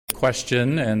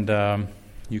question, and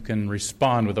you can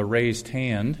respond with a raised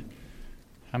hand.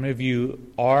 How many of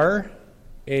you are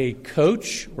a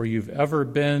coach, or you've ever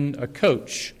been a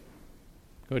coach?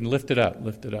 Go ahead and lift it up,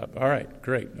 lift it up. All right,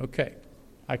 great, okay.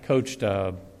 I coached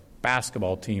a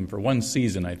basketball team for one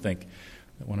season, I think,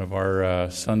 that one of our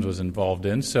sons was involved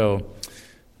in. So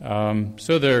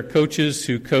there are coaches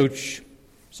who coach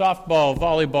softball,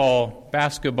 volleyball,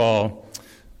 basketball,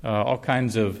 all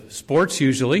kinds of sports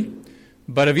usually.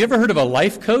 But have you ever heard of a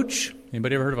life coach?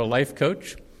 Anybody ever heard of a life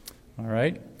coach? All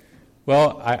right.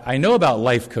 Well, I know about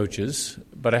life coaches,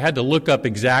 but I had to look up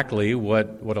exactly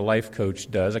what a life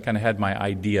coach does. I kind of had my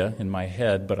idea in my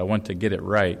head, but I want to get it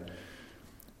right.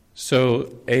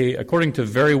 So, according to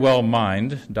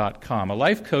verywellmind.com, a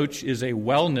life coach is a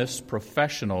wellness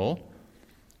professional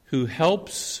who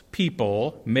helps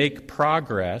people make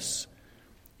progress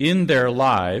in their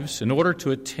lives in order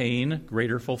to attain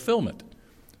greater fulfillment.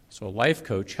 So a life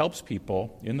coach helps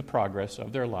people in the progress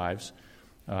of their lives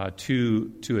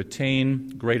to attain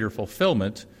greater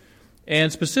fulfillment,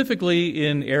 and specifically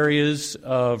in areas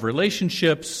of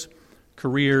relationships,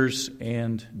 careers,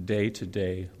 and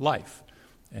day-to-day life.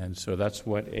 And so that's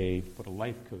what a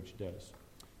life coach does.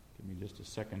 Give me just a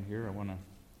second here. I want to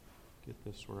get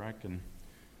this where I can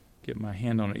get my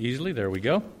hand on it easily. There we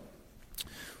go.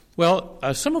 Well,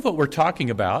 some of what we're talking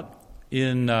about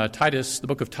in Titus, the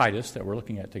book of Titus that we're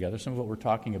looking at together, some of what we're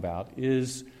talking about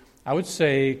is, I would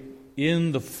say,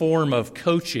 in the form of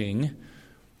coaching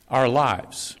our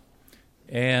lives.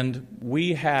 And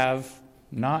we have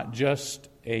not just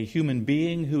a human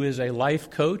being who is a life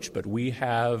coach, but we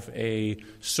have a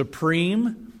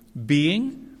supreme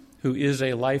being who is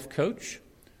a life coach.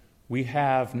 We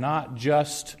have not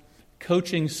just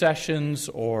coaching sessions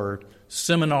or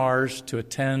seminars to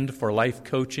attend for life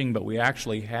coaching, but we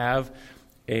actually have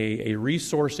a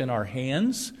resource in our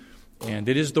hands, and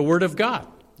it is the Word of God.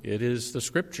 It is the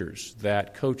Scriptures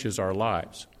that coaches our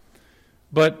lives.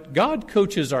 But God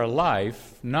coaches our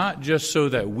life not just so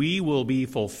that we will be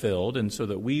fulfilled and so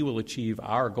that we will achieve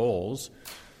our goals,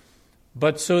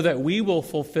 but so that we will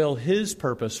fulfill His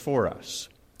purpose for us.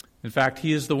 In fact,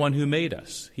 He is the one who made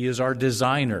us. He is our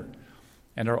designer.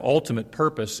 And our ultimate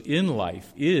purpose in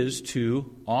life is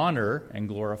to honor and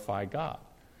glorify God.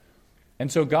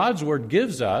 And so God's Word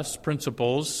gives us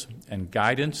principles and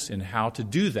guidance in how to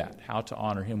do that, how to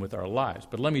honor Him with our lives.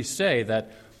 But let me say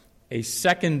that a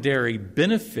secondary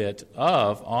benefit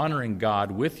of honoring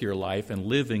God with your life and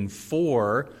living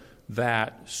for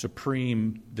that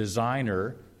supreme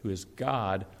designer who is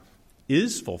God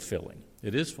is fulfilling.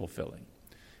 It is fulfilling.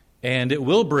 And it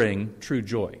will bring true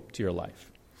joy to your life.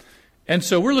 And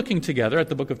so we're looking together at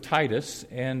the book of Titus,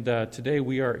 and today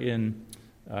we are in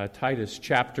Titus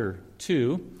chapter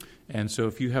 2. And so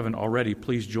if you haven't already,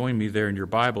 please join me there in your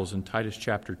Bibles in Titus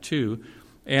chapter 2.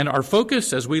 And our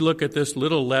focus as we look at this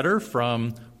little letter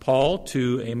from Paul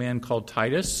to a man called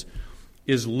Titus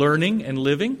is learning and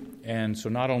living. And so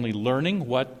not only learning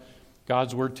what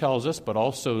God's Word tells us, but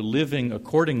also living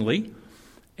accordingly.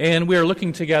 And we are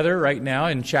looking together right now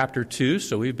in chapter 2.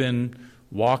 So we've been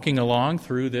walking along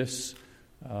through this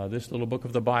little book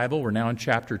of the Bible. We're now in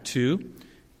chapter 2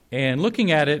 and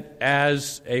looking at it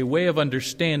as a way of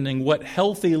understanding what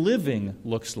healthy living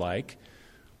looks like,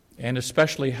 and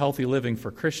especially healthy living for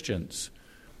Christians.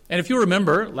 And if you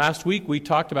remember, last week we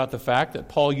talked about the fact that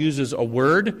Paul uses a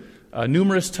word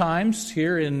numerous times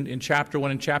here in chapter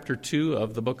 1 and chapter 2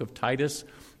 of the book of Titus.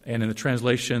 And in the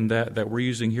translation that we're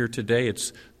using here today,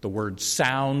 it's the word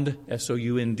sound,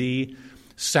 S-O-U-N-D,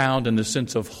 sound in the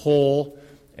sense of whole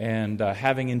and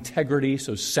having integrity,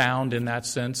 so sound in that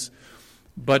sense.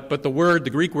 But the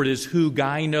Greek word is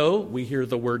hugaino. We hear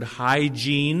the word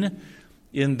hygiene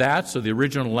in that. So the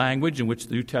original language in which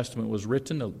the New Testament was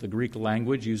written, the Greek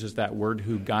language uses that word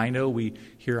hugaino. We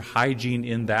hear hygiene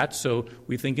in that. So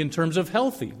we think in terms of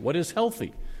healthy. What is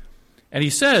healthy? And he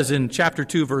says in chapter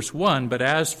 2, verse 1, "But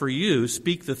as for you,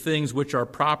 speak the things which are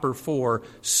proper for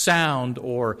sound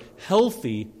or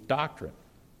healthy doctrine."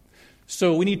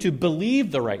 So we need to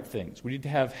believe the right things. We need to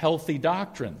have healthy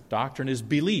doctrine. Doctrine is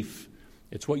belief.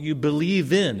 It's what you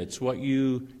believe in. It's what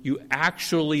you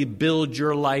actually build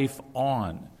your life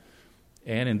on.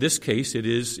 And in this case, it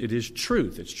is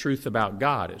truth. It's truth about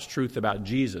God. It's truth about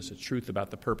Jesus. It's truth about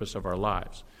the purpose of our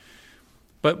lives.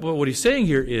 But what he's saying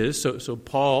here is, so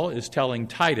Paul is telling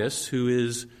Titus, who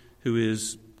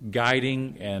is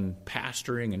guiding and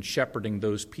pastoring and shepherding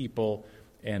those people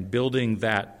and building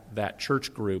that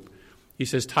church group. He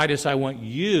says, Titus, I want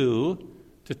you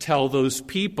to tell those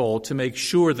people to make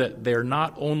sure that they're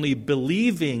not only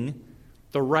believing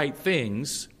the right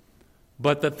things,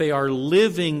 but that they are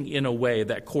living in a way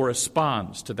that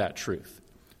corresponds to that truth.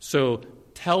 So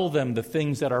tell them the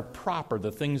things that are proper,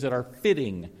 the things that are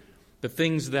fitting, the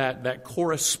things that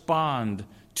correspond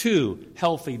to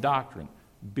healthy doctrine.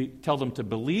 Tell them to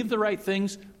believe the right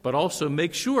things, but also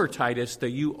make sure, Titus,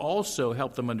 that you also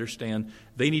help them understand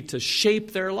they need to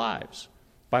shape their lives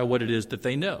by what it is that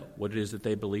they know, what it is that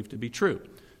they believe to be true.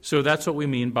 So that's what we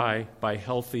mean by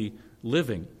healthy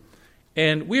living.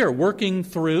 And we are working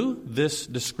through this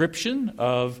description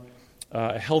of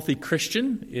a healthy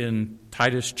Christian in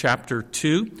Titus chapter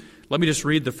 2. Let me just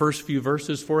read the first few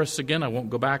verses for us again. I won't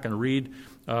go back and read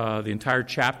the entire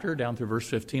chapter down through verse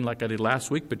 15 like I did last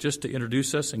week, but just to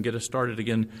introduce us and get us started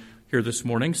again here this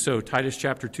morning. So Titus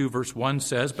chapter 2 verse 1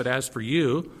 says, "But as for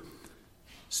you,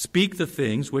 speak the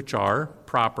things which are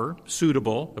proper,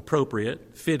 suitable,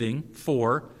 appropriate, fitting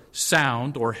for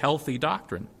sound or healthy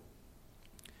doctrine.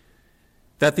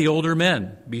 That the older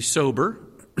men be sober,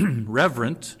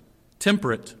 reverent,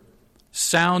 temperate,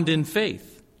 sound in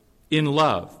faith, in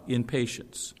love, in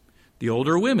patience. The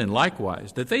older women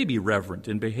likewise, that they be reverent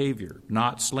in behavior,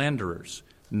 not slanderers,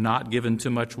 not given to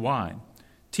much wine,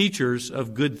 teachers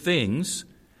of good things,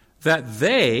 that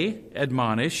they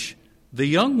admonish the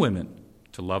young women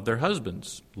to love their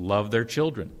husbands, love their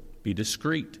children, be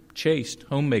discreet, chaste,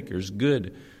 homemakers,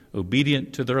 good,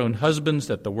 obedient to their own husbands,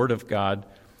 that the word of God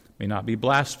may not be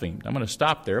blasphemed." I'm going to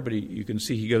stop there, but you can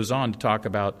see he goes on to talk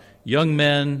about young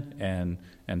men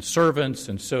and servants,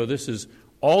 and so this is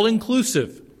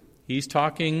all-inclusive. He's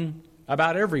talking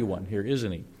about everyone here,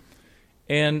 isn't he?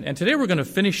 And today we're going to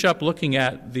finish up looking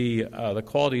at the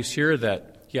qualities here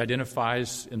that he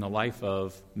identifies in the life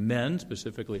of men,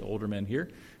 specifically older men here.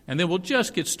 And then we'll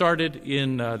just get started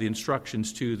in the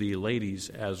instructions to the ladies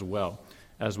as well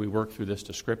as we work through this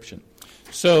description.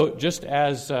 So just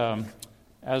as a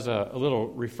little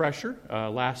refresher,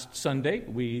 last Sunday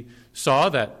we saw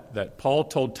that Paul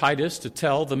told Titus to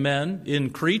tell the men in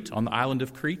Crete, on the island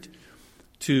of Crete,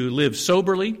 to live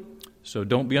soberly. So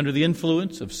don't be under the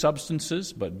influence of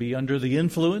substances, but be under the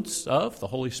influence of the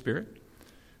Holy Spirit.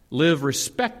 Live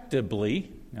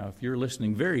respectably. Now, if you're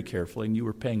listening very carefully and you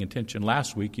were paying attention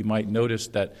last week, you might have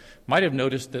noticed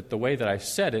that the way that I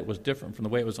said it was different from the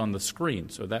way it was on the screen.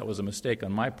 So that was a mistake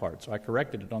on my part. So I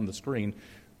corrected it on the screen.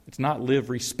 It's not live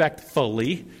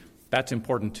respectfully. That's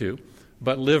important too.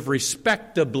 But live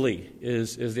respectably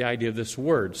is the idea of this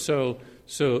word. So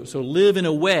live in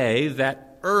a way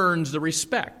that earns the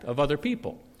respect of other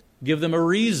people. Give them a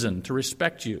reason to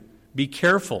respect you. Be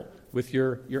careful with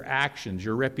your actions,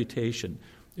 your reputation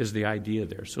is the idea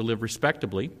there. So live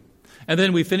respectably. And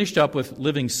then we finished up with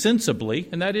living sensibly,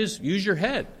 and that is use your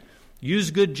head.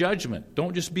 Use good judgment.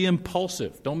 Don't just be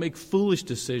impulsive. Don't make foolish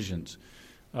decisions.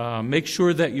 Make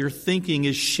sure that your thinking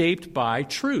is shaped by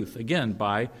truth, again,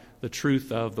 by the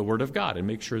truth of the Word of God, and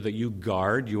make sure that you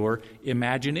guard your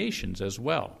imaginations as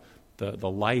well,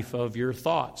 the life of your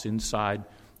thoughts inside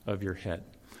of your head.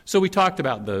 So we talked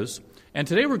about those, and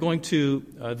today we're going to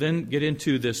then get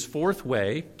into this fourth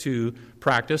way to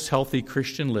practice healthy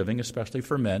Christian living, especially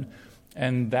for men,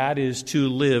 and that is to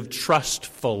live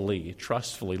trustfully.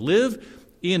 Trustfully. Live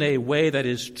in a way that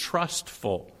is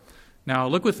trustful. Now,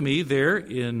 look with me there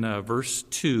in verse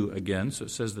 2 again. So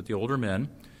it says that the older men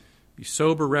be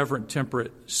sober, reverent,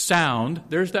 temperate, sound.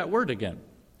 There's that word again.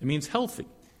 It means healthy.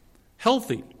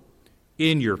 Healthy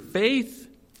in your faith,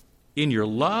 in your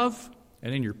love,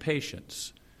 and in your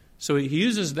patience. So he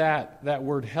uses that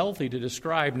word healthy to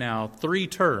describe now three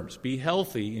terms. Be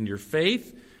healthy in your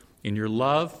faith, in your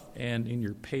love, and in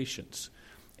your patience.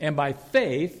 And by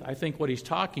faith, I think what he's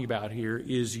talking about here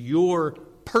is your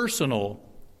personal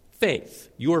faith,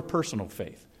 your personal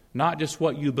faith. Not just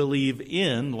what you believe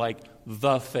in, like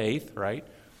the faith, right?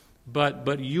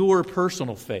 But your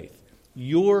personal faith,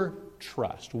 your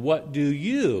trust. What do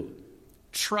you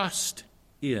trust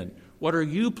in? What are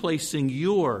you placing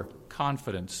your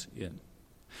confidence in?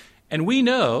 And we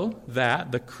know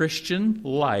that the Christian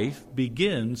life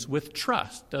begins with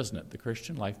trust, doesn't it? The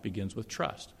Christian life begins with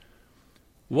trust.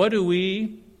 Let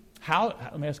me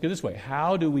ask it this way.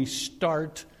 How do we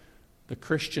start the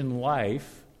Christian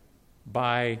life?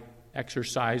 By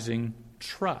exercising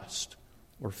trust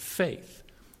or faith.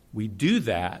 We do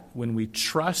that when we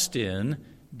trust in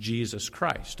Jesus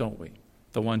Christ, don't we?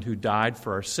 The one who died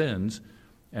for our sins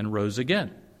and rose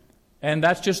again. And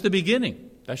that's just the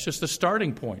beginning. That's just the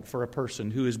starting point for a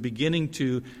person who is beginning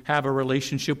to have a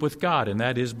relationship with God, and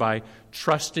that is by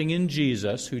trusting in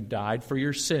Jesus who died for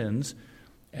your sins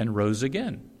and rose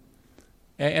again.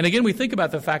 And again, we think about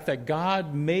the fact that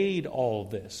God made all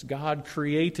this. God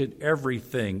created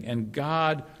everything, and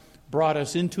God brought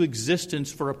us into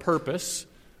existence for a purpose.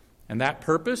 And that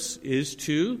purpose is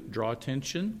to draw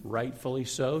attention, rightfully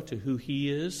so, to who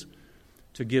he is,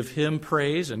 to give him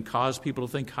praise and cause people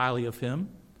to think highly of him.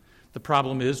 The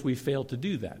problem is we fail to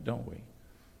do that, don't we?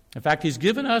 In fact, he's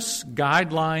given us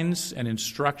guidelines and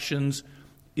instructions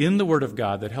in the Word of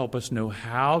God that help us know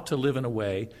how to live in a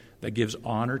way that gives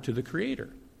honor to the Creator.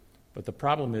 But the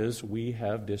problem is we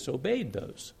have disobeyed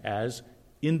those as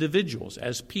individuals,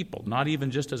 as people, not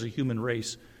even just as a human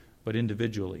race, but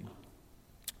individually.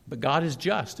 But God is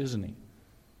just, isn't he?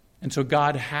 And so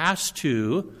God has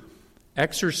to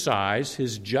exercise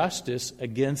his justice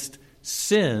against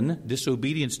sin,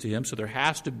 disobedience to him. So there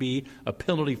has to be a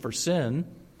penalty for sin.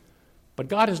 But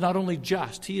God is not only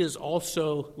just, he is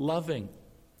also loving.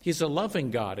 He's a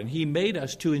loving God, and he made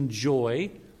us to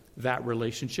enjoy that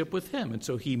relationship with him. And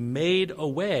so he made a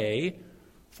way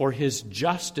for his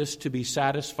justice to be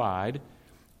satisfied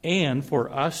and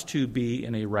for us to be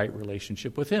in a right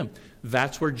relationship with him.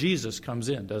 That's where Jesus comes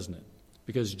in, doesn't it?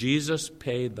 Because Jesus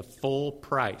paid the full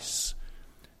price.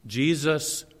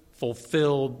 Jesus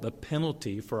fulfilled the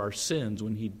penalty for our sins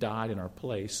when he died in our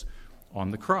place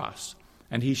on the cross.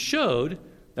 And he showed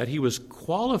that he was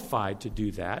qualified to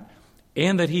do that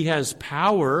and that he has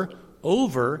power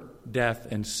over death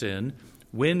and sin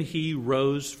when he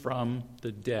rose from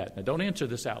the dead. Now, don't answer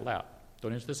this out loud.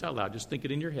 Don't answer this out loud. Just think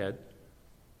it in your head.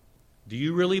 Do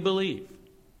you really believe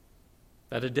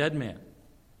that a dead man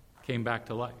came back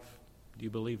to life? Do you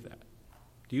believe that?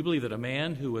 Do you believe that a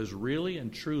man who was really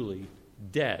and truly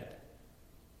dead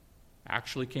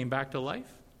actually came back to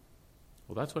life?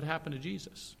 Well, that's what happened to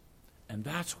Jesus. And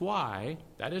that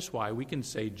is why we can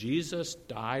say Jesus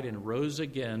died and rose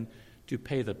again to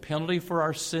pay the penalty for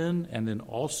our sin and then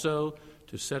also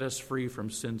to set us free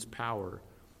from sin's power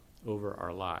over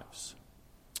our lives.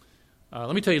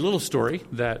 Let me tell you a little story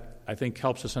that I think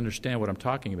helps us understand what I'm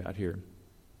talking about here.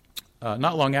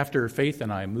 Not long after Faith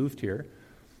and I moved here,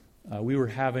 we were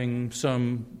having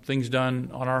some things done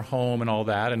on our home and all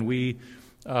that, and we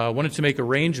wanted to make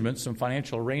arrangements, some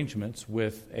financial arrangements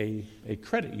with a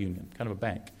credit union, kind of a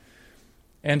bank.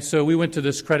 And so we went to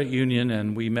this credit union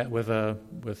and we met with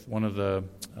one of the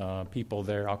people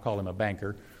there. I'll call him a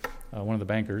banker, one of the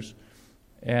bankers.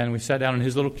 And we sat down in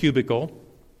his little cubicle,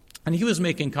 and he was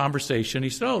making conversation.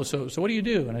 He said, "Oh, so what do you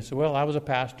do?" And I said, "Well, I was a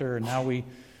pastor, and now we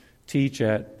teach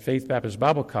at Faith Baptist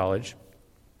Bible College."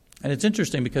 And it's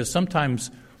interesting because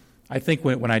sometimes I think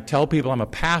when I tell people I'm a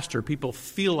pastor, people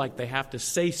feel like they have to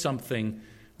say something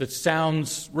that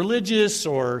sounds religious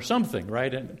or something,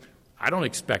 right? And I don't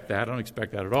expect that. I don't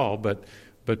expect that at all. But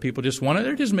people just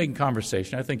they're just making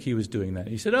conversation. I think he was doing that.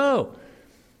 He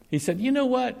said, "You know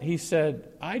what?" He said,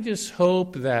 "I just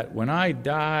hope that when I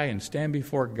die and stand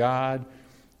before God,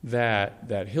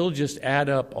 that he'll just add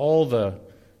up all the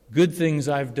good things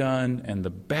I've done and the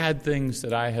bad things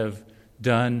that I have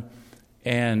done.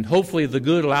 And hopefully the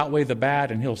good will outweigh the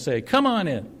bad, and he'll say, 'Come on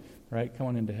in,' right? Come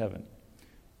on into heaven."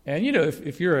 And you know,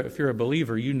 if you're a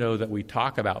believer, you know that we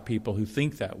talk about people who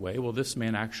think that way. Well, this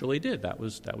man actually did. That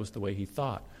was the way he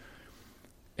thought.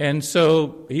 And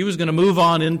so he was going to move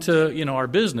on into our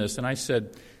business, and I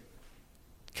said,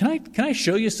 "Can I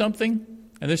show you something?"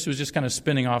 And this was just kind of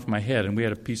spinning off my head, and we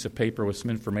had a piece of paper with some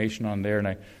information on there, and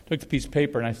I took the piece of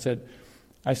paper and I said,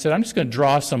 "I'm just going to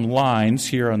draw some lines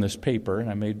here on this paper," and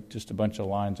I made just a bunch of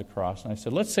lines across. And I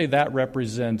said, "Let's say that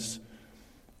represents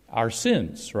our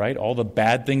sins, right? All the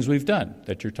bad things we've done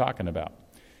that you're talking about."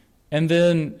 And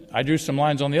then I drew some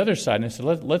lines on the other side, and I said,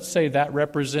 let's say that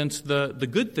represents the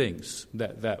good things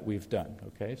that we've done,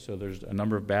 okay? So there's a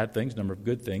number of bad things, a number of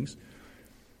good things.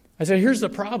 I said, here's the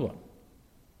problem.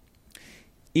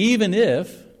 Even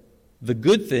if the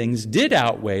good things did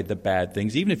outweigh the bad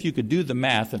things, even if you could do the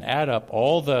math and add up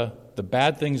all the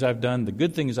bad things I've done, the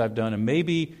good things I've done, and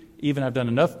maybe even I've done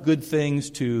enough good things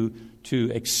to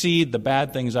exceed the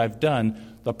bad things I've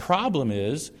done, the problem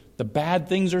is the bad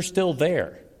things are still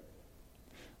there.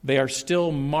 They are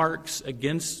still marks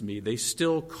against me. They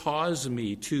still cause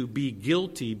me to be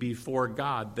guilty before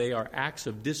God. They are acts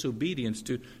of disobedience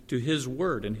to his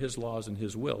word and his laws and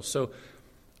his will. So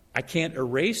I can't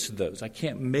erase those. I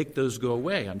can't make those go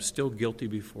away. I'm still guilty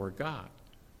before God.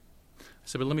 I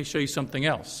said, but let me show you something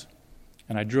else.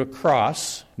 And I drew a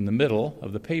cross in the middle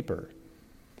of the paper.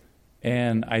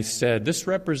 And I said, this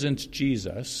represents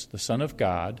Jesus, the Son of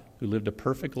God, who lived a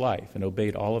perfect life and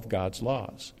obeyed all of God's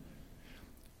laws.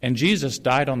 And Jesus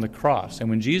died on the cross. And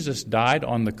when Jesus died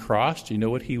on the cross, do you know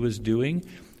what he was doing?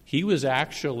 He was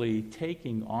actually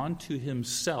taking onto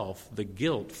himself the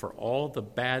guilt for all the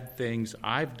bad things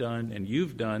I've done and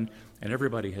you've done and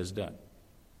everybody has done.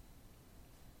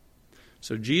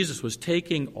 So Jesus was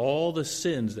taking all the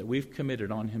sins that we've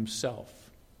committed on himself.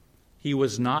 He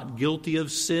was not guilty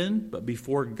of sin, but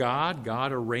before God,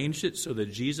 God arranged it so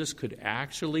that Jesus could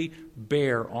actually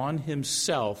bear on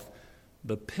himself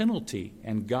the penalty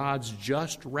and God's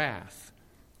just wrath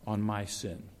on my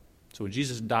sin. So when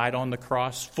Jesus died on the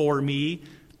cross for me,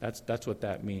 that's what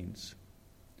that means.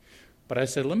 But I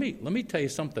said, let me tell you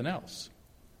something else.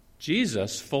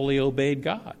 Jesus fully obeyed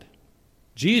God.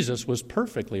 Jesus was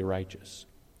perfectly righteous.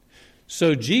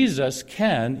 So Jesus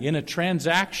can, in a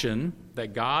transaction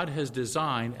that God has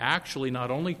designed, actually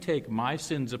not only take my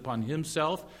sins upon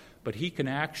himself, but he can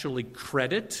actually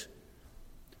credit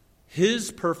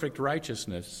his perfect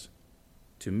righteousness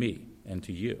to me and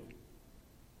to you.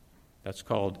 That's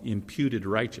called imputed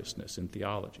righteousness in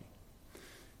theology.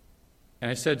 And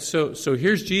I said, so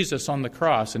here's Jesus on the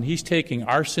cross, and he's taking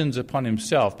our sins upon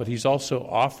himself, but he's also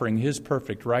offering his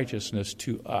perfect righteousness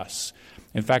to us.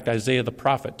 In fact, Isaiah the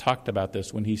prophet talked about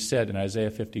this when he said in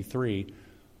Isaiah 53,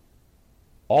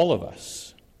 all of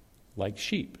us, like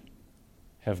sheep,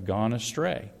 have gone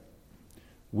astray.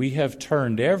 We have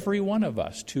turned every one of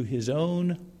us to his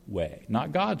own way,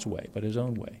 not God's way, but his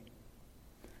own way.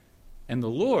 And the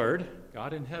Lord,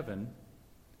 God in heaven,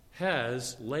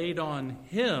 has laid on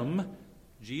him,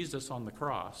 Jesus on the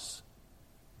cross,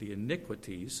 the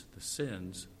iniquities, the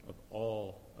sins of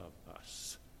all of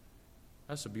us.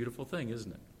 That's a beautiful thing,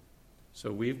 isn't it?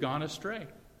 So we've gone astray,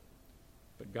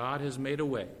 but God has made a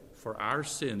way for our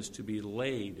sins to be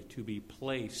laid, to be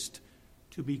placed,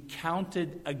 to be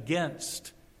counted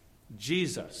against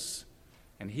Jesus.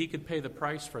 And he could pay the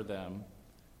price for them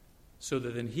so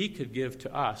that then he could give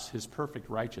to us his perfect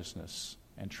righteousness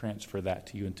and transfer that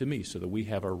to you and to me so that we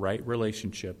have a right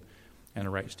relationship and a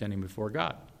right standing before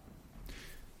God.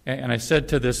 And I said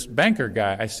to this banker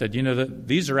guy, I said,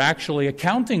 these are actually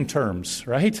accounting terms,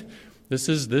 right? This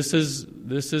is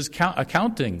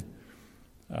accounting.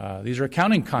 These are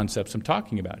accounting concepts I'm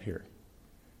talking about here.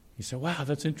 He said, wow,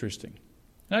 that's interesting.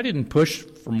 And I didn't push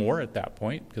for more at that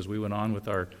point because we went on with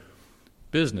our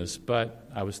business, but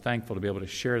I was thankful to be able to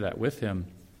share that with him.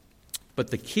 But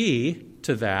the key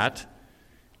to that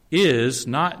is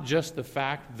not just the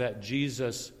fact that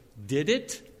Jesus did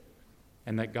it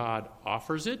and that God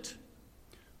offers it,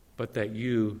 but that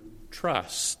you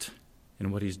trust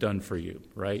in what he's done for you,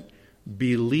 right?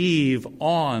 Believe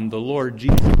on the Lord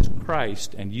Jesus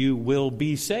Christ and you will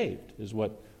be saved, is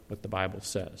what the Bible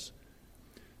says.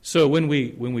 So when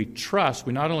we trust,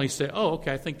 we not only say, oh,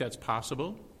 okay, I think that's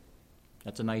possible.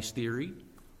 That's a nice theory.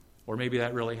 Or maybe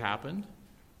that really happened.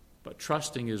 But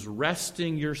trusting is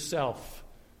resting yourself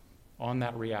on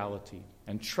that reality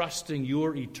and trusting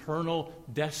your eternal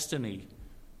destiny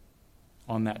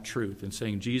on that truth and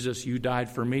saying, Jesus, you died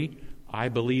for me. I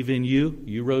believe in you.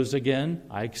 You rose again.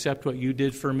 I accept what you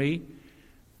did for me.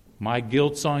 My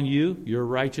guilt's on you. Your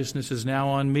righteousness is now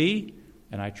on me.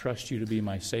 And I trust you to be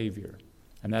my Savior.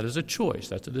 And that is a choice.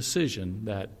 That's a decision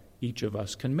that each of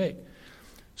us can make.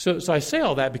 So I say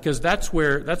all that because that's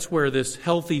where this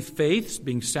healthy faith,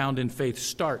 being sound in faith,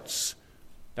 starts.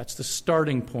 That's the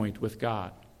starting point with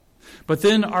God. But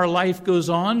then our life goes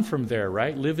on from there,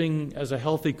 right? Living as a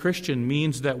healthy Christian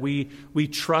means that we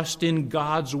trust in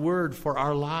God's word for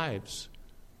our lives.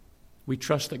 We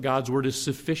trust that God's word is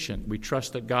sufficient. We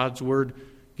trust that God's word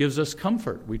gives us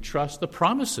comfort. We trust the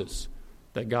promises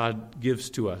that God gives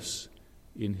to us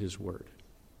in his word.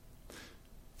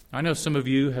 I know some of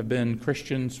you have been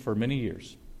Christians for many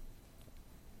years.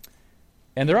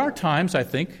 And there are times, I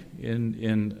think,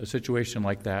 in a situation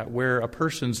like that, where a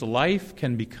person's life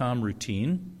can become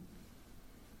routine,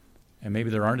 and maybe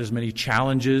there aren't as many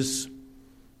challenges,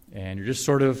 and you're just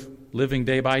sort of living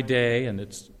day by day, and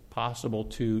it's possible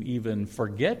to even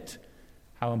forget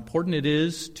how important it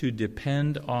is to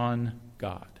depend on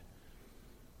God.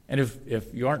 And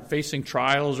if you aren't facing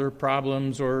trials or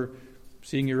problems or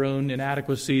seeing your own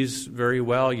inadequacies very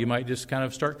well, you might just kind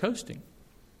of start coasting.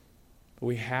 But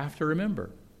we have to remember,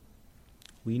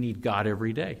 we need God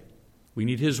every day. We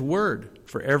need his word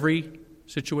for every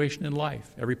situation in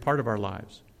life, every part of our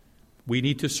lives. We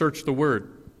need to search the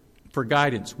word for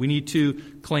guidance. We need to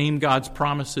claim God's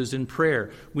promises in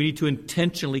prayer. We need to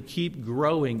intentionally keep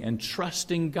growing and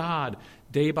trusting God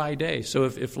day by day. So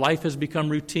if life has become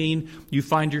routine, you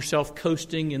find yourself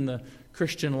coasting in the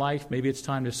Christian life, maybe it's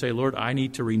time to say, Lord, I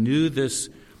need to renew this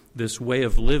way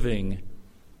of living,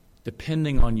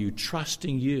 depending on you,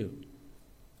 trusting you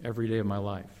every day of my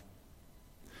life.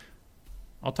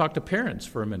 I'll talk to parents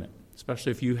for a minute,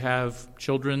 especially if you have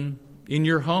children in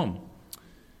your home.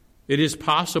 It is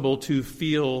possible to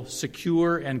feel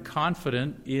secure and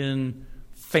confident in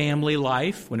family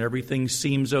life when everything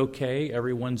seems okay,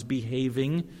 everyone's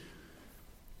behaving,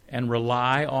 and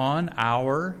rely on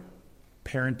our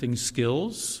parenting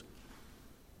skills,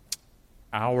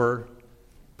 our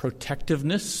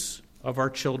protectiveness of our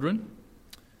children,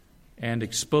 and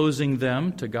exposing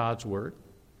them to God's Word.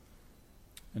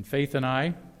 And Faith and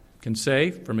I can say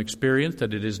from experience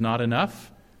that it is not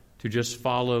enough to just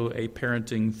follow a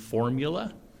parenting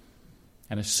formula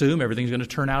and assume everything's going to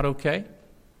turn out okay.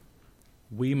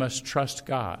 We must trust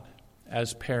God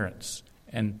as parents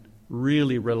and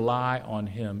really rely on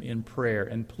Him in prayer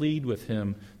and plead with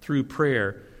Him through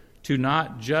prayer to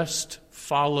not just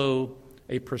follow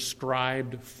a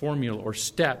prescribed formula or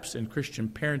steps in Christian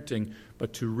parenting,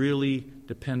 but to really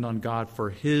depend on God for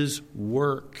His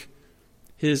work,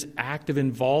 His active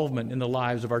involvement in the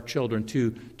lives of our children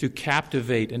to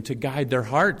captivate and to guide their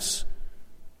hearts,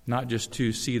 not just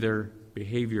to see their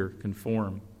behavior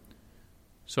conform.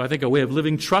 So I think a way of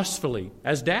living trustfully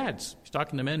as dads, he's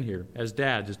talking to men here, as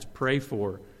dads, is to pray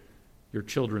for your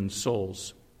children's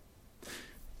souls.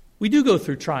 We do go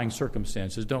through trying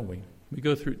circumstances, don't we? We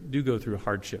go through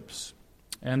hardships.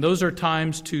 And those are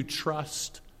times to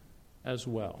trust as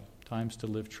well, times to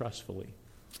live trustfully.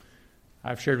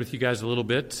 I've shared with you guys a little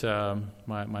bit.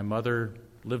 My mother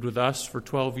lived with us for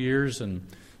 12 years, and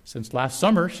since last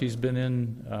summer, she's been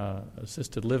in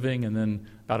assisted living, and then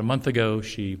about a month ago,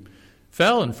 she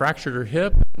fell and fractured her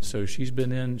hip. So she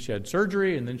had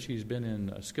surgery, and then she's been in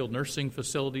a skilled nursing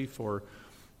facility for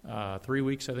 3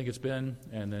 weeks, I think it's been.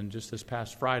 And then just this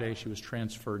past Friday, she was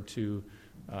transferred to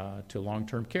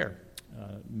long-term care,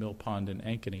 Mill Pond in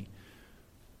Ankeny.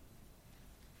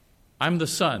 I'm the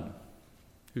son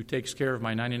who takes care of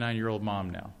my 99-year-old mom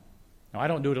now. Now, I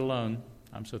don't do it alone.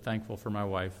 I'm so thankful for my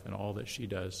wife and all that she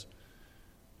does.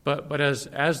 But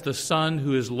as the son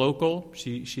who is local,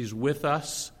 she's with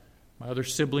us. My other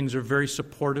siblings are very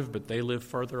supportive, but they live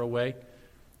further away.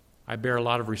 I bear a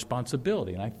lot of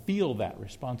responsibility, and I feel that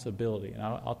responsibility. And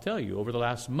I'll tell you, over the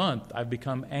last month, I've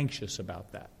become anxious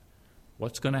about that.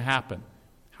 What's going to happen?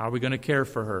 How are we going to care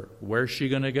for her? Where's she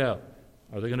going to go?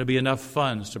 Are there going to be enough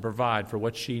funds to provide for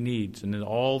what she needs? And then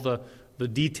all the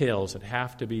details that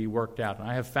have to be worked out. And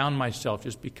I have found myself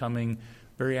just becoming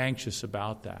very anxious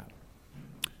about that.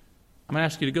 I'm going to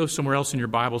ask you to go somewhere else in your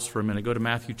Bibles for a minute. Go to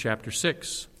Matthew chapter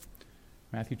 6.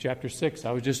 Matthew chapter 6.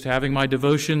 I was just having my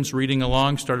devotions, reading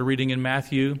along, started reading in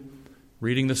Matthew,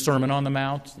 reading the Sermon on the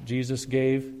Mount that Jesus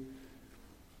gave.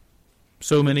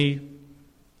 So many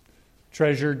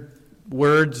treasured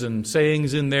words and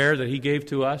sayings in there that He gave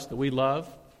to us that we love.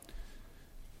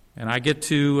 And I get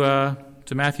to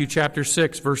Matthew chapter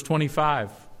 6, verse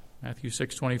 25. Matthew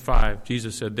 6:25.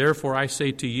 Jesus said, "Therefore I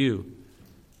say to you,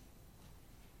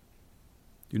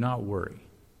 do not worry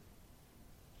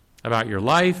about your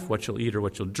life, what you'll eat or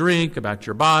what you'll drink, about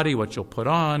your body, what you'll put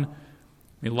on. I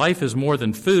mean, life is more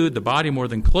than food, the body more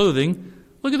than clothing.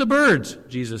 Look at the birds,"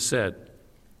 Jesus said,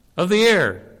 "of the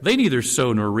air. They neither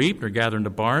sow nor reap nor gather into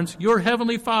barns. Your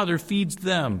heavenly Father feeds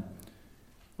them.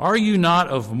 Are you not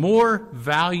of more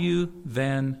value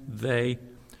than they?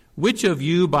 Which of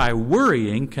you by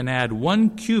worrying can add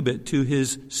 1 cubit to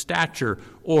his stature?"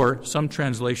 Or some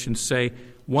translations say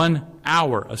 1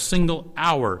 hour, a single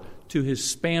hour, to his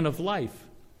span of life.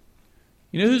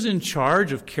 You know who's in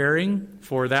charge of caring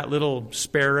for that little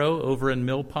sparrow over in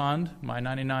Mill Pond, my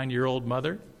 99-year-old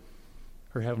mother?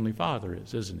 Her Heavenly Father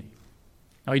is, isn't He?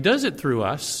 Now, He does it through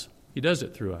us. He does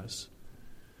it through us.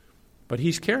 But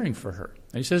He's caring for her.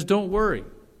 And He says, don't worry.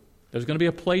 There's going to be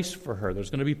a place for her. There's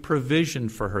going to be provision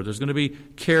for her. There's going to be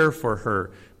care for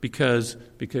her because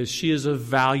she is of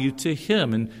value to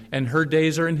Him. And her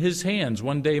days are in His hands.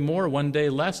 1 day more, 1 day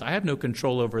less. I have no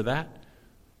control over that.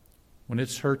 When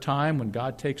it's her time, when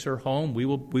God takes her home, we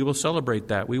will celebrate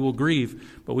that. We will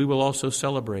grieve, but we will also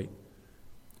celebrate.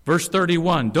 Verse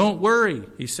 31, don't worry,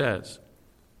 He says.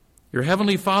 Your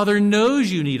Heavenly Father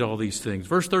knows you need all these things.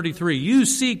 Verse 33, you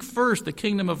seek first the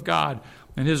kingdom of God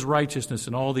and His righteousness,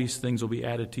 and all these things will be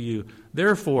added to you.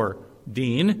 Therefore,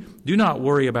 Dean, do not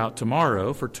worry about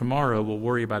tomorrow, for tomorrow will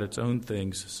worry about its own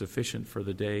things. Sufficient for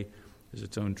the day is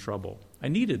its own trouble. I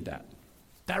needed that.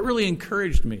 That really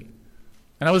encouraged me.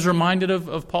 And I was reminded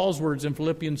of Paul's words in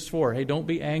Philippians 4. Hey, don't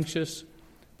be anxious,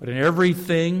 but in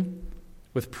everything,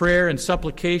 with prayer and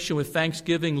supplication, with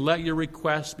thanksgiving, let your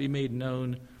requests be made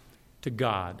known to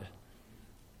God.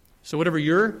 So whatever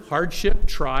your hardship,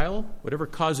 trial, whatever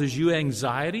causes you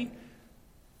anxiety,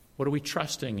 what are we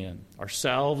trusting in?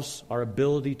 Ourselves, our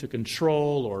ability to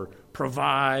control or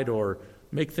provide or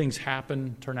make things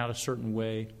happen, turn out a certain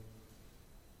way?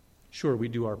 Sure, we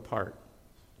do our part.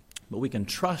 But we can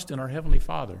trust in our Heavenly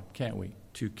Father, can't we,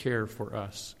 to care for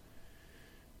us.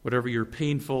 Whatever your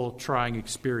painful, trying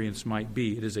experience might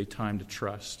be, it is a time to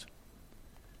trust.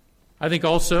 I think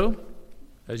also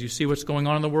as you see what's going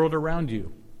on in the world around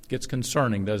you. It gets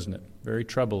concerning, doesn't it? Very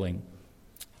troubling.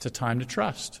 It's a time to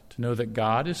trust, to know that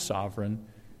God is sovereign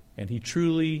and He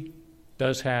truly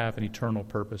does have an eternal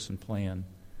purpose and plan.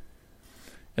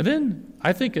 And then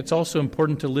I think it's also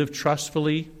important to live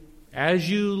trustfully as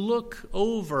you look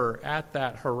over at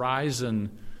that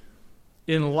horizon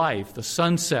in life, the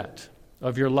sunset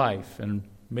of your life, and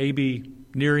maybe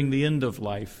nearing the end of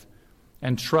life,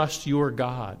 and trust your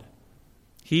God.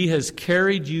 He has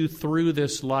carried you through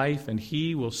this life, and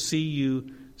He will see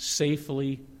you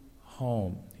safely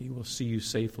home. He will see you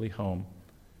safely home.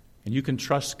 And you can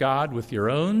trust God with your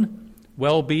own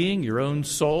well-being, your own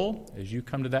soul, as you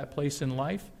come to that place in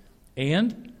life.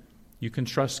 And you can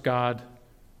trust God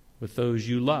with those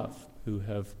you love who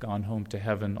have gone home to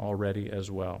heaven already as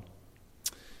well.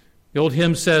 The old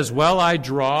hymn says, "Well, I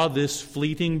draw this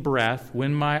fleeting breath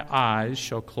when my eyes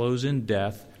shall close in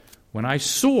death, when I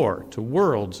soar to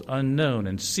worlds unknown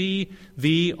and see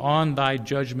Thee on Thy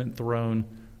judgment throne,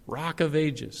 Rock of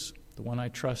ages, the one I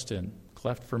trust in,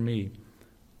 cleft for me,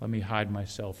 let me hide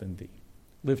myself in Thee."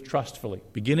 Live trustfully,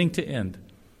 beginning to end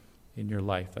in your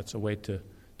life. That's a way to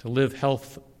live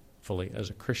healthfully as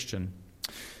a Christian.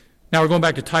 Now we're going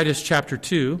back to Titus chapter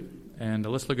 2, and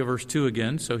let's look at verse 2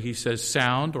 again. So he says,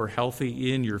 sound or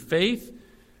healthy in your faith,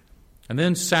 and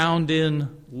then sound in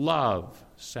love.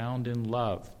 Sound in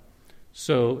love.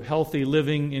 So healthy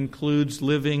living includes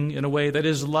living in a way that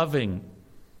is loving.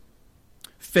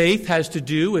 Faith has to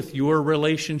do with your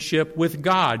relationship with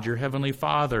God, your Heavenly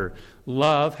Father.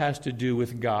 Love has to do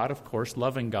with God, of course,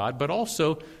 loving God, but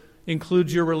also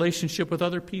includes your relationship with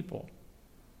other people.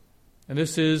 And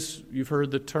this is, you've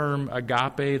heard the term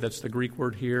agape, that's the Greek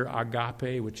word here,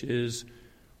 agape, which is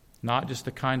not just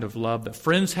the kind of love that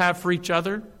friends have for each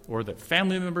other or that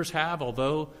family members have,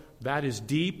 although that is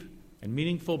deep and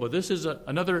meaningful, but this is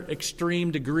another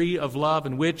extreme degree of love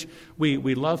in which we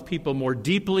love people more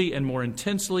deeply and more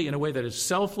intensely in a way that is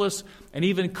selfless and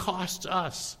even costs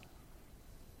us.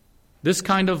 This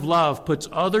kind of love puts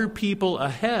other people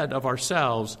ahead of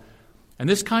ourselves, and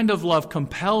this kind of love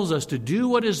compels us to do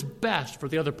what is best for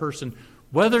the other person,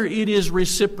 whether it is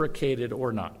reciprocated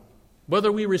or not.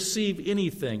 Whether we receive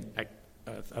anything,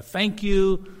 a thank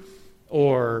you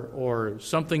or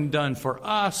something done for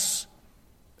us,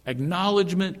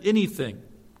 acknowledgement, anything.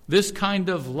 This kind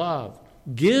of love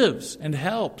gives and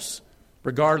helps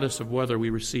regardless of whether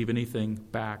we receive anything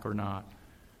back or not.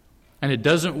 And it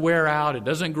doesn't wear out, it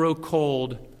doesn't grow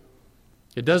cold,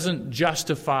 it doesn't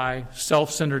justify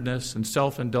self-centeredness and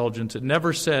self-indulgence. It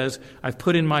never says, I've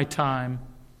put in my time,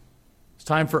 it's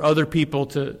time for other people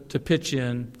to pitch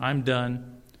in, I'm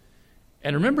done.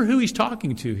 And remember who he's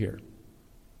talking to here.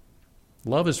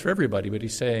 Love is for everybody, but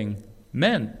he's saying,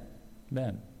 men.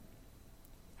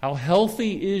 How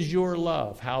healthy is your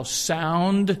love? How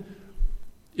sound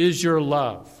is your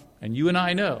love? And you and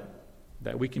I know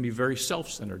that we can be very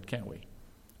self-centered, can't we?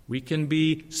 We can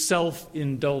be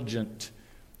self-indulgent.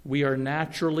 We are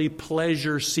naturally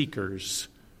pleasure seekers.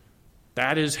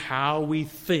 That is how we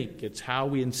think. It's how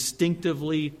we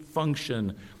instinctively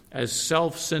function as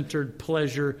self-centered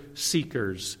pleasure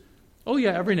seekers. Oh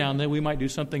yeah, every now and then we might do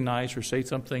something nice or say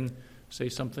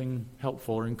something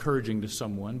helpful or encouraging to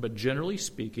someone, but generally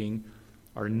speaking,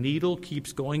 our needle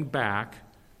keeps going back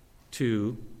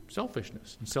to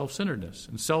selfishness and self-centeredness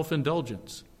and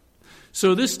self-indulgence.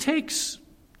 So this takes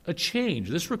a change.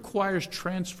 This requires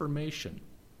transformation.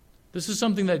 This is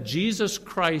something that Jesus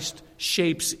Christ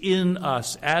shapes in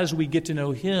us as we get to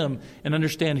know Him and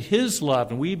understand His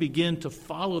love, and we begin to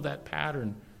follow that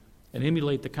pattern and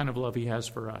emulate the kind of love He has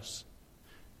for us.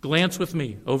 Glance with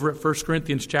me over at 1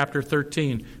 Corinthians chapter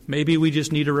 13. Maybe we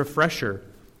just need a refresher.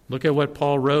 Look at what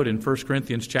Paul wrote in 1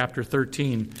 Corinthians chapter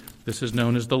 13. This is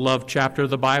known as the love chapter of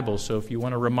the Bible. So if you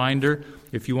want a reminder,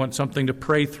 if you want something to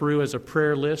pray through as a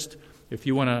prayer list, if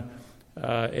you want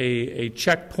a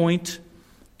checkpoint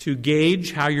to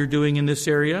gauge how you're doing in this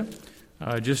area,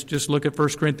 just look at 1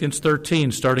 Corinthians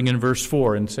 13, starting in verse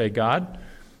 4, and say, God,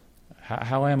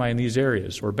 how am I in these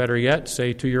areas? Or better yet,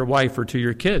 say to your wife or to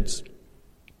your kids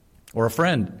or a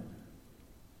friend,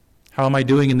 how am I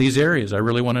doing in these areas? I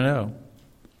really want to know.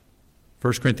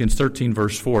 1 Corinthians 13,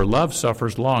 verse 4, love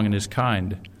suffers long and is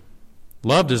kind.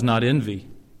 Love does not envy,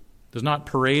 does not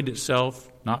parade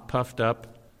itself, not puffed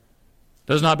up,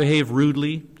 does not behave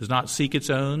rudely, does not seek its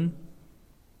own,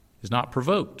 is not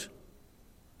provoked,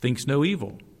 thinks no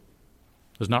evil,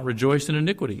 does not rejoice in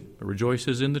iniquity, but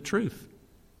rejoices in the truth,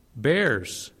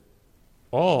 bears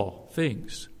all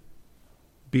things,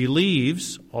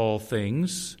 believes all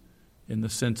things, in the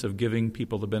sense of giving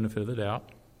people the benefit of the doubt,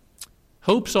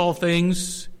 hopes all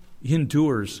things,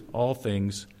 endures all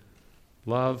things.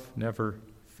 Love never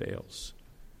fails.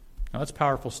 Now that's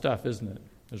powerful stuff, isn't it?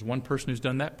 There's one person who's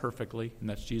done that perfectly, and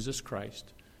that's Jesus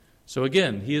Christ. So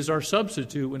again, he is our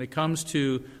substitute when it comes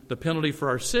to the penalty for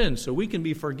our sins, so we can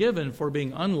be forgiven for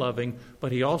being unloving,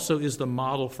 but he also is the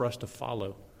model for us to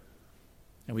follow.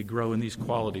 And we grow in these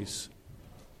qualities.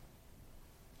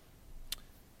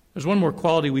 There's one more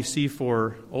quality we see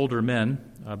for older men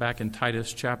back in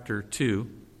Titus chapter 2.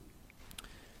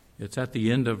 It's at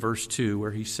the end of verse 2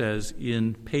 where he says,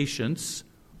 in patience.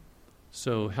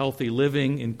 So healthy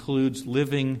living includes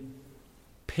living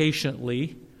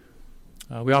patiently.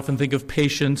 We often think of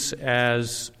patience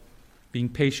as being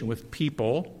patient with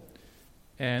people.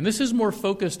 And this is more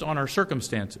focused on our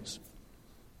circumstances.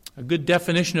 A good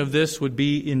definition of this would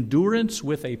be endurance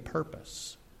with a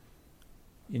purpose.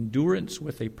 Endurance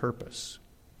with a purpose.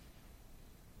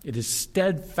 It is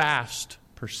steadfast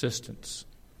persistence.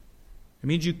 It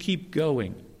means you keep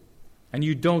going and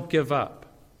you don't give up.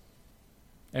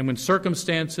 And when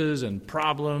circumstances and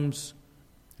problems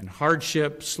and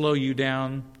hardship slow you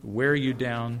down, wear you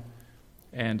down,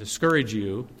 and discourage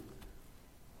you,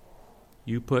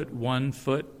 you put one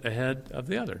foot ahead of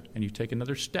the other and you take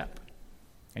another step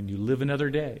and you live another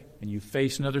day and you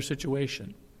face another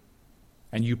situation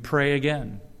and you pray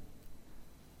again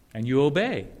and you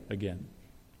obey again,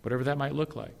 whatever that might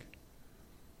look like.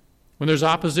 When there's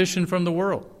opposition from the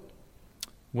world,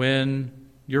 when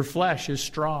your flesh is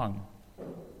strong,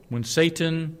 when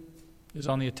Satan is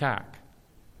on the attack,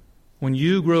 when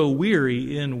you grow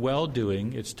weary in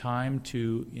well-doing, it's time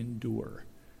to endure.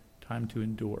 Time to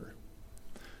endure.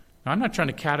 Now, I'm not trying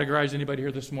to categorize anybody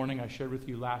here this morning. I shared with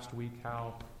you last week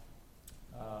how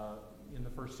in the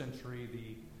first century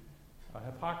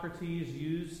Hippocrates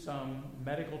used some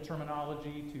medical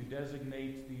terminology to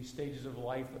designate these stages of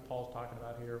life that Paul's talking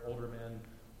about here: older men,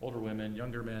 older women,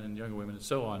 younger men and younger women, and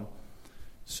so on.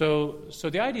 So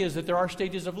the idea is that there are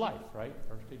stages of life, right?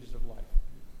 There are stages of life.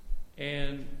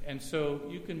 And so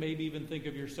you can maybe even think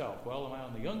of yourself, well, am I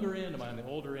on the younger end? Am I on the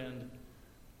older end?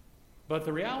 But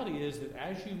the reality is that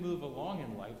as you move along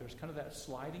in life, there's kind of that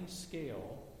sliding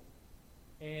scale,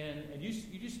 and you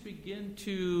just begin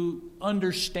to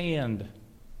understand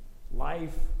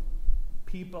life,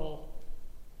 people,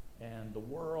 and the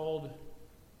world,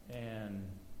 and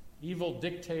evil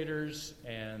dictators,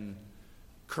 and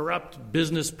corrupt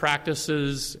business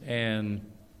practices, and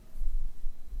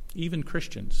even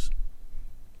Christians.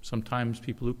 Sometimes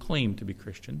people who claim to be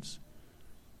Christians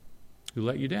who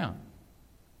let you down.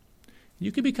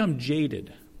 You can become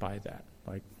jaded by that.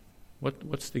 Like,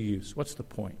 what's the use? What's the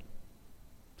point?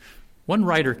 One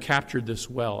writer captured this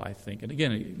well, I think. And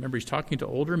again, remember, he's talking to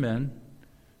older men,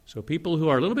 so people who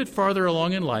are a little bit farther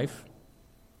along in life,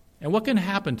 and what can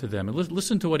happen to them. And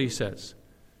listen to what he says.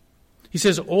 He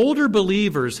says, older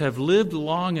believers have lived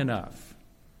long enough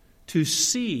to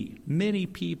see many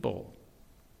people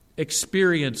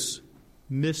experience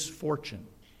misfortune,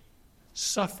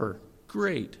 suffer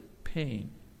great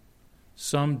pain.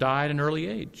 Some died at an early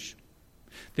age.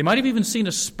 They might have even seen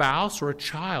a spouse or a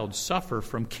child suffer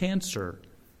from cancer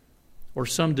or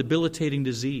some debilitating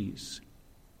disease.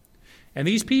 And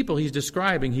these people he's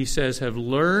describing, he says, have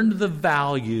learned the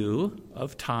value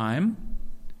of time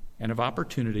and of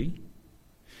opportunity.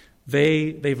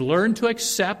 They've learned to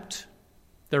accept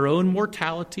their own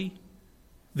mortality,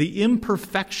 the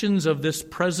imperfections of this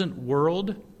present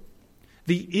world,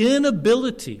 the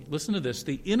inability, listen to this,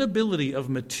 the inability of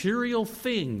material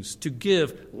things to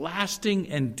give lasting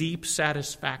and deep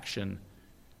satisfaction.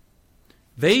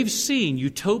 They've seen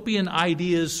utopian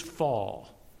ideas fall,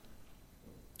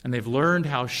 and they've learned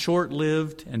how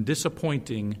short-lived and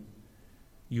disappointing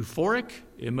euphoric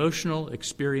emotional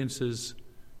experiences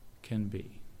can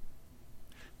be.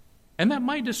 And that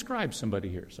might describe somebody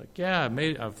here. It's like, yeah,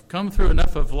 I've come through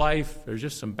enough of life. There's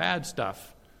just some bad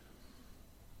stuff.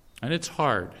 And it's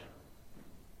hard.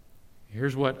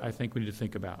 Here's what I think we need to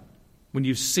think about. When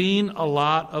you've seen a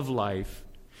lot of life,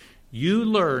 you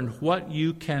learn what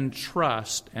you can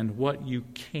trust and what you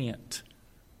can't.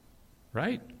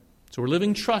 Right? So we're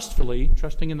living trustfully,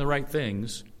 trusting in the right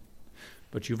things.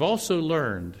 But you've also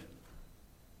learned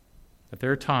that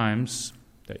there are times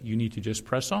that you need to just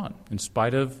press on in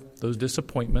spite of those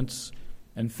disappointments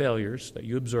and failures that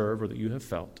you observe or that you have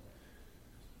felt,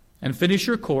 and finish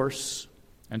your course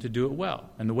and to do it well.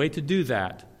 And the way to do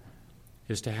that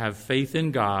is to have faith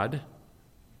in God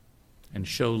and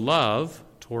show love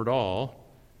toward all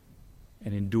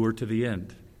and endure to the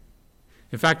end.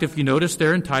 In fact, if you notice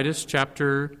there in Titus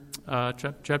chapter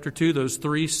 2, those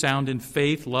three sound in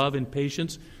faith, love, and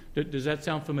patience. Does that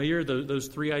sound familiar, those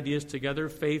three ideas together?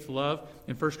 Faith, love.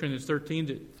 In 1 Corinthians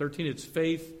 13, it's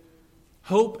faith,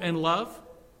 Hope and love.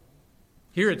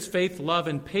 Here it's faith, love,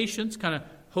 and patience. Kind of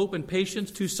hope and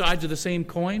patience, two sides of the same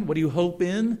coin. What do you hope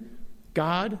in?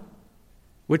 God,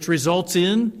 which results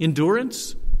in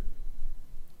endurance.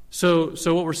 So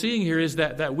what we're seeing here is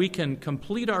that we can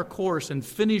complete our course and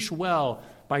finish well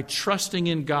by trusting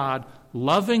in God,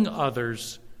 loving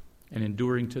others, and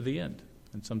enduring to the end.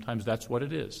 And sometimes that's what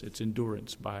it is. It's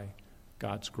endurance by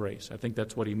God's grace. I think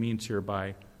that's what he means here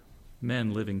by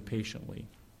men living patiently.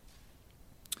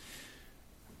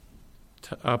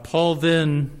 Paul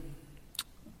then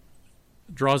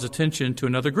draws attention to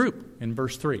another group in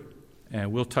verse 3.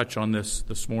 And we'll touch on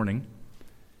this morning.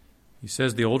 He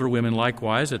says, the older women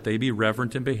likewise, that they be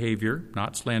reverent in behavior,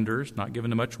 not slanderers, not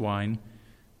given to much wine,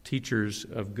 teachers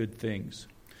of good things.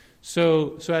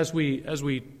 So as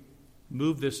we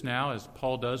move this now, as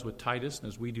Paul does with Titus, and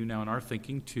as we do now in our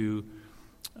thinking, to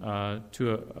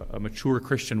a mature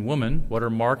Christian woman, what are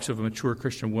marks of a mature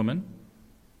Christian woman?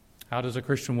 How does a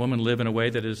Christian woman live in a way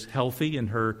that is healthy in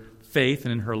her faith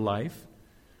and in her life?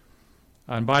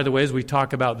 And by the way, as we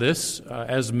talk about this,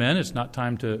 as men, it's not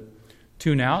time to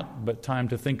tune out, but time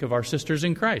to think of our sisters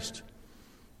in Christ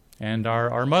and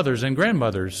our mothers and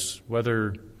grandmothers,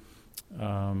 whether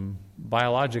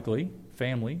biologically,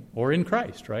 family, or in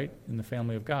Christ, right, in the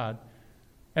family of God,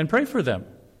 and pray for them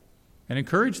and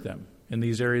encourage them in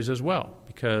these areas as well,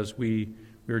 because we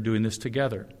are doing this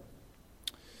together.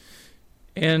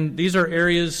 And these are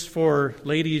areas for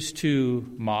ladies to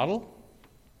model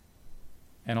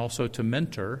and also to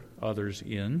mentor others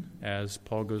in, as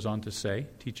Paul goes on to say,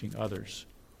 teaching others.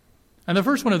 And the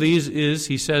first one of these is,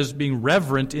 he says, being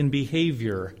reverent in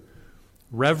behavior.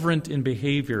 Reverent in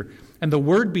behavior. And the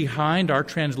word behind our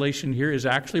translation here is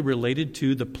actually related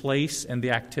to the place and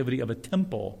the activity of a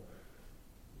temple.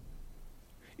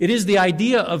 It is the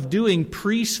idea of doing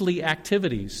priestly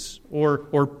activities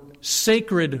or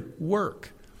sacred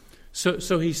work.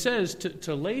 So he says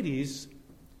to ladies,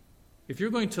 if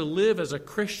you're going to live as a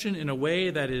Christian in a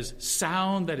way that is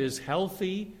sound, that is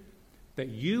healthy, that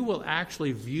you will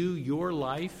actually view your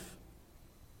life,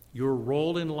 your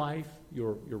role in life,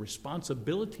 your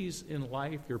responsibilities in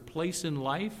life, your place in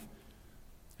life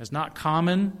as not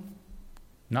common,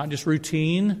 not just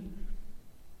routine.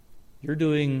 You're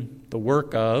doing the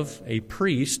work of a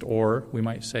priest, or we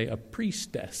might say a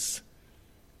priestess.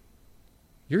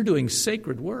 You're doing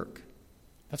sacred work.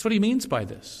 That's what he means by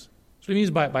this. That's what he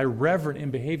means by reverent in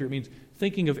behavior. It means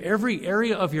thinking of every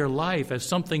area of your life as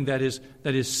something that is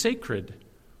sacred.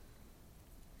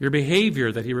 Your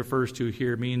behavior that he refers to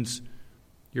here means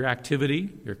your activity,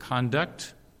 your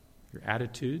conduct, your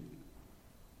attitude,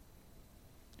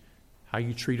 how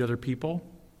you treat other people,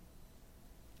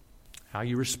 how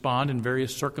you respond in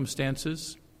various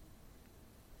circumstances.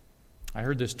 I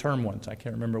heard this term once. I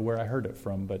can't remember where I heard it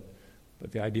from, but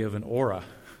the idea of an aura.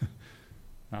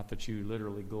 Not that you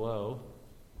literally glow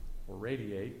or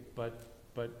radiate, but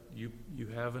you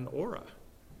have an aura.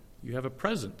 You have a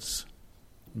presence.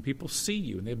 And people see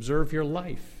you and they observe your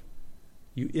life.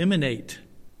 You emanate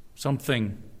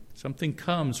something. Something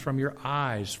comes from your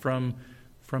eyes, from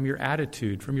your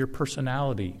attitude, from your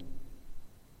personality.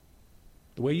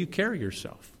 The way you carry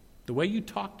yourself, the way you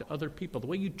talk to other people, the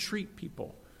way you treat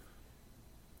people,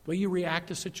 the way you react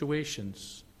to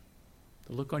situations,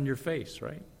 the look on your face,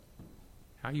 right?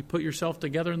 How you put yourself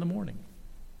together in the morning.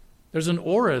 There's an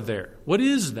aura there. What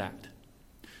is that?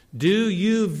 Do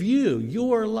you view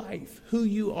your life, who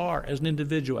you are as an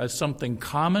individual, as something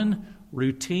common,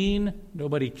 routine,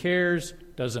 nobody cares,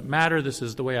 doesn't matter, this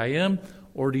is the way I am?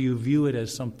 Or do you view it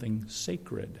as something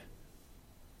sacred?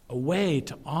 A way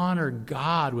to honor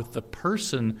God with the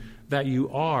person that you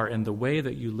are and the way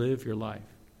that you live your life.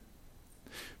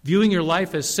 Viewing your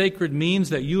life as sacred means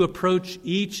that you approach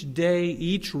each day,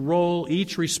 each role,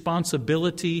 each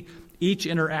responsibility, each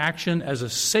interaction as a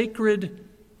sacred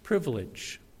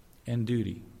privilege and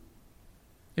duty.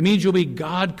 It means you'll be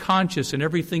God-conscious in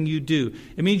everything you do.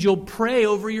 It means you'll pray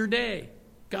over your day.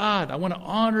 God, I want to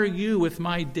honor you with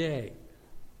my day.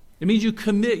 It means you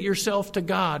commit yourself to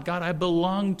God. God, I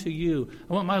belong to you.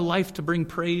 I want my life to bring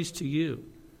praise to you.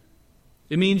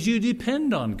 It means you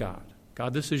depend on God.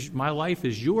 God, my life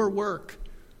is your work.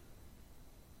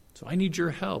 So I need your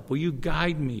help. Will you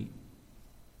guide me?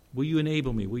 Will you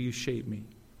enable me? Will you shape me?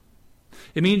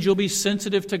 It means you'll be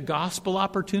sensitive to gospel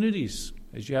opportunities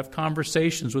as you have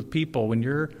conversations with people, when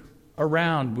you're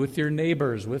around, with your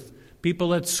neighbors, with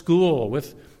people at school,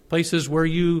 with places where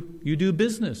you do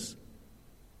business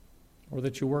or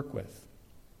that you work with.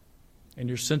 And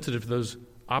you're sensitive to those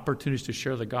opportunities to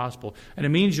share the gospel. And it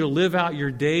means you'll live out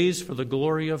your days for the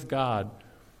glory of God.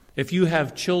 If you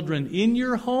have children in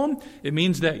your home, it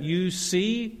means that you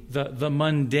see the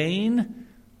mundane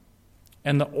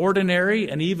and the ordinary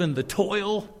and even the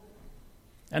toil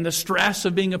and the stress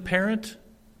of being a parent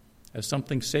as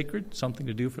something sacred, something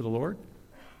to do for the Lord.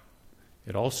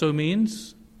 It also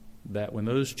means that when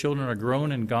those children are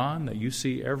grown and gone, that you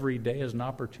see every day as an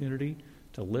opportunity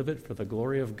to live it for the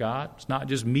glory of God. It's not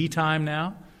just me time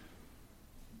now,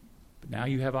 but now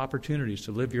you have opportunities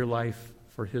to live your life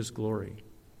for His glory.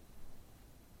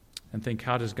 And think,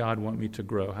 how does God want me to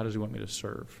grow? How does He want me to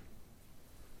serve?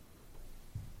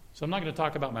 So I'm not going to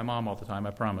talk about my mom all the time,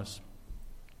 I promise.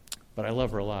 But I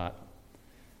love her a lot.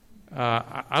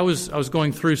 I was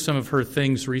going through some of her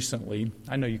things recently.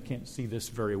 I know you can't see this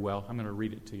very well. I'm going to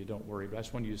read it to you, don't worry. But I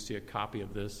just wanted you to see a copy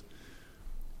of this.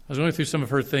 I was going through some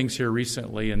of her things here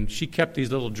recently, and she kept these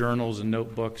little journals and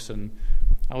notebooks, and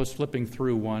I was flipping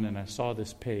through one, and I saw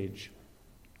this page.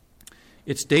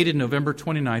 It's dated November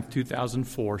 29th,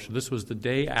 2004, so this was the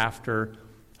day after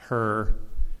her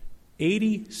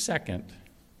 82nd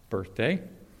birthday,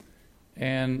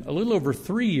 and a little over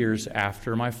 3 years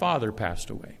after my father passed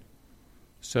away.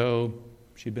 So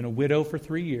she'd been a widow for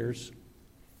 3 years,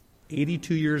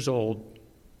 82 years old.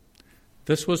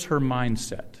 This was her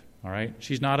mindset, all right?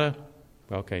 She's not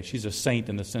she's a saint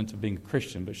in the sense of being a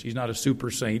Christian, but she's not a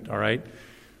super saint, all right?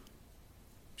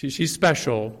 She's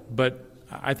special, but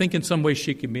I think in some ways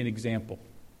she can be an example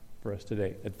for us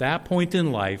today. At that point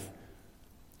in life,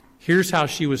 here's how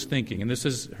she was thinking, and this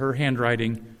is her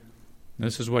handwriting, and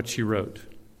this is what she wrote.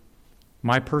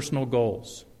 My personal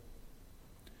goals.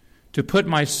 To put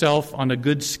myself on a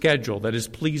good schedule that is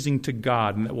pleasing to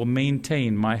God and that will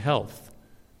maintain my health,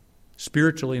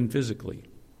 spiritually and physically.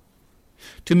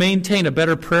 To maintain a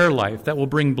better prayer life that will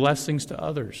bring blessings to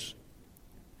others.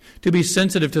 To be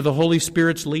sensitive to the Holy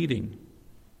Spirit's leading.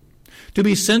 To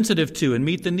be sensitive to and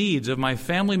meet the needs of my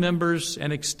family members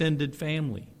and extended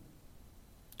family.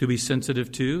 To be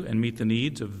sensitive to and meet the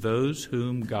needs of those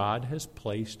whom God has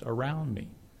placed around me.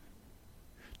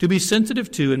 To be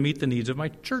sensitive to and meet the needs of my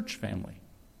church family.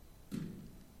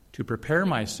 To prepare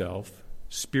myself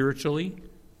spiritually,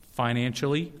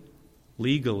 financially,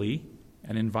 legally,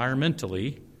 and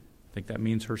environmentally, I think that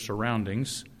means her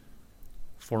surroundings,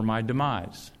 for my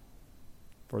demise,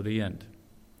 for the end.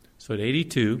 So at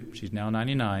 82, she's now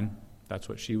 99, that's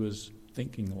what she was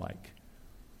thinking like.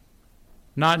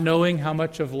 Not knowing how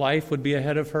much of life would be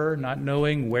ahead of her, not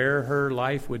knowing where her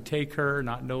life would take her,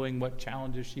 not knowing what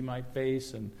challenges she might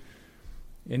face, and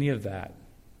any of that.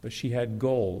 But she had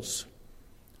goals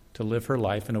to live her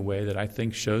life in a way that I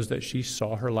think shows that she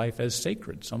saw her life as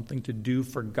sacred, something to do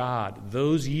for God.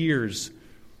 Those years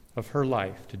of her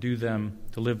life, to do them,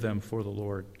 to live them for the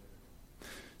Lord.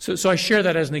 So I share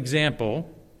that as an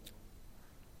example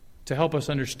to help us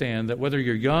understand that whether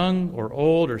you're young or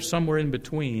old or somewhere in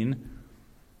between,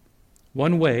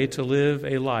 one way to live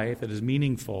a life that is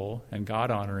meaningful and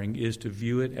God-honoring is to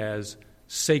view it as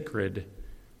sacred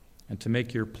and to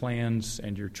make your plans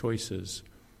and your choices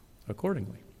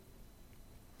accordingly.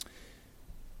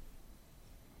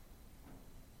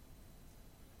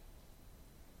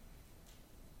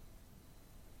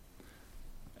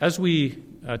 As we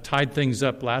tied things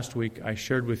up last week, I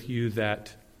shared with you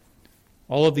that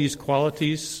all of these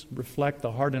qualities reflect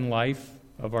the heart and life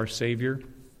of our Savior.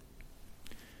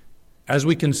 As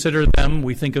we consider them,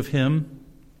 we think of Him.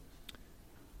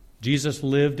 Jesus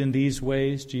lived in these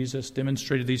ways. Jesus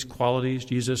demonstrated these qualities.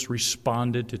 Jesus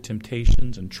responded to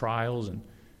temptations and trials and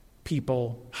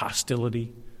people,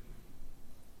 hostility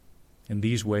in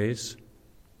these ways.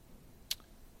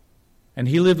 And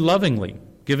He lived lovingly,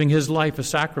 giving His life a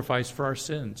sacrifice for our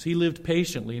sins. He lived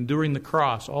patiently, enduring the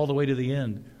cross all the way to the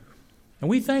end. And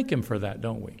we thank Him for that,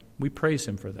 don't we? We praise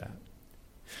Him for that.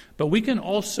 But we can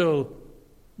also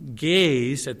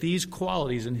gaze at these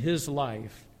qualities in His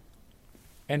life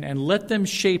and let them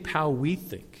shape how we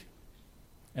think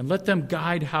and let them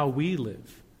guide how we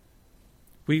live.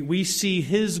 We see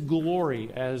His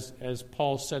glory, as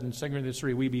Paul said in 2 Corinthians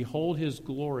 3, we behold His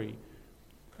glory,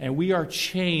 and we are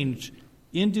changed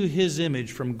into His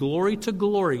image from glory to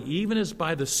glory, even as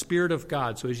by the Spirit of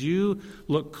God. So as you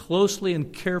look closely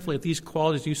and carefully at these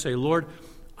qualities, you say, Lord,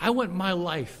 I want my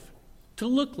life to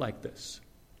look like this.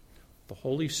 The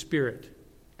Holy Spirit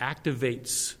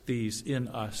activates these in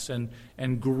us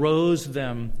and grows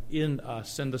them in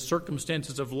us, and the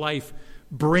circumstances of life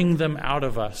bring them out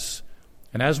of us.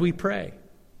 And as we pray,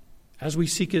 as we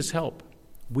seek His help,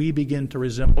 we begin to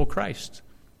resemble Christ,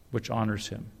 which honors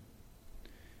Him.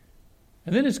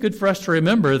 And then it's good for us to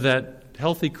remember that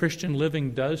healthy Christian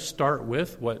living does start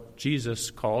with what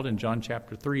Jesus called in John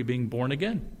chapter 3, being born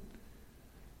again.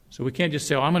 So we can't just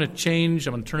say, I'm going to change,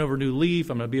 I'm going to turn over a new leaf,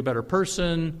 I'm going to be a better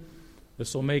person,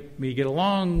 this will make me get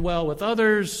along well with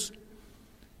others.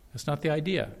 That's not the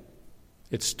idea.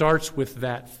 It starts with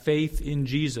that faith in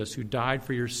Jesus who died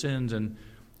for your sins and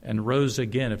rose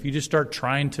again. If you just start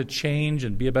trying to change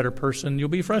and be a better person, you'll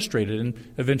be frustrated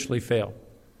and eventually fail.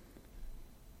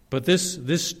 But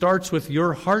this starts with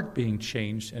your heart being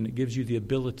changed, and it gives you the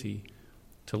ability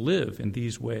to live in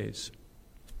these ways.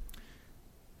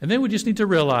 And then we just need to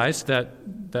realize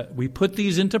that we put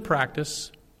these into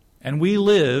practice, and we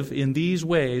live in these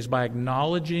ways by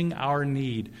acknowledging our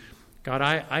need. God,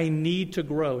 I need to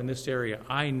grow in this area.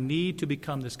 I need to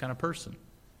become this kind of person.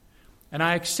 And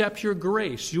I accept your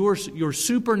grace, your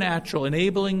supernatural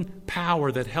enabling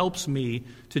power that helps me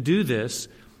to do this.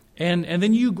 And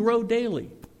then you grow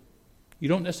daily. You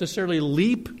don't necessarily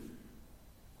leap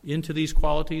into these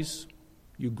qualities.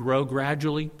 You grow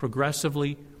gradually,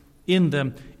 progressively in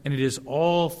them. And it is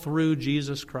all through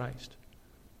Jesus Christ.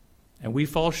 And we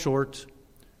fall short,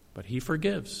 but he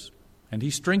forgives. And he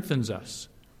strengthens us.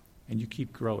 And you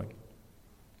keep growing.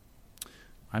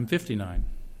 I'm 59.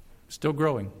 Still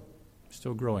growing,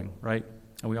 right?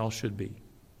 And we all should be.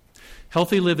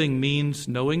 Healthy living means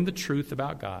knowing the truth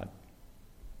about God.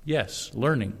 Yes,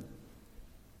 learning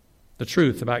the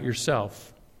truth about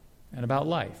yourself and about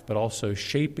life, but also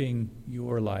shaping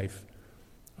your life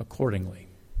accordingly.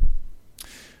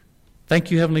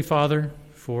 Thank you, Heavenly Father,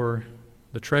 for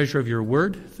the treasure of your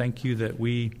word. Thank you that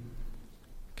we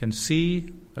can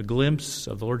see a glimpse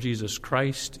of the Lord Jesus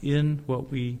Christ in what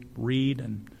we read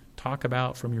and talk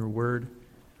about from your word.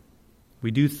 We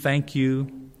do thank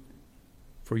you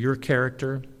for your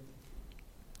character.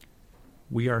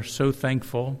 We are so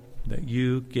thankful that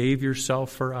you gave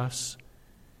yourself for us,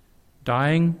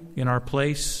 dying in our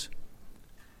place,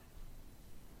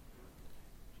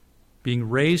 being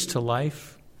raised to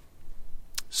life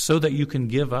so that you can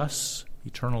give us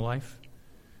eternal life.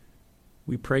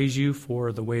 We praise you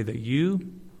for the way that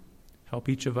you help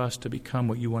each of us to become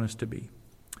what you want us to be.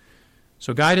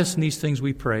 So guide us in these things,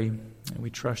 we pray, and we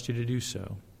trust you to do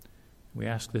so. We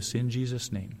ask this in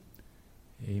Jesus' name.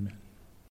 Amen.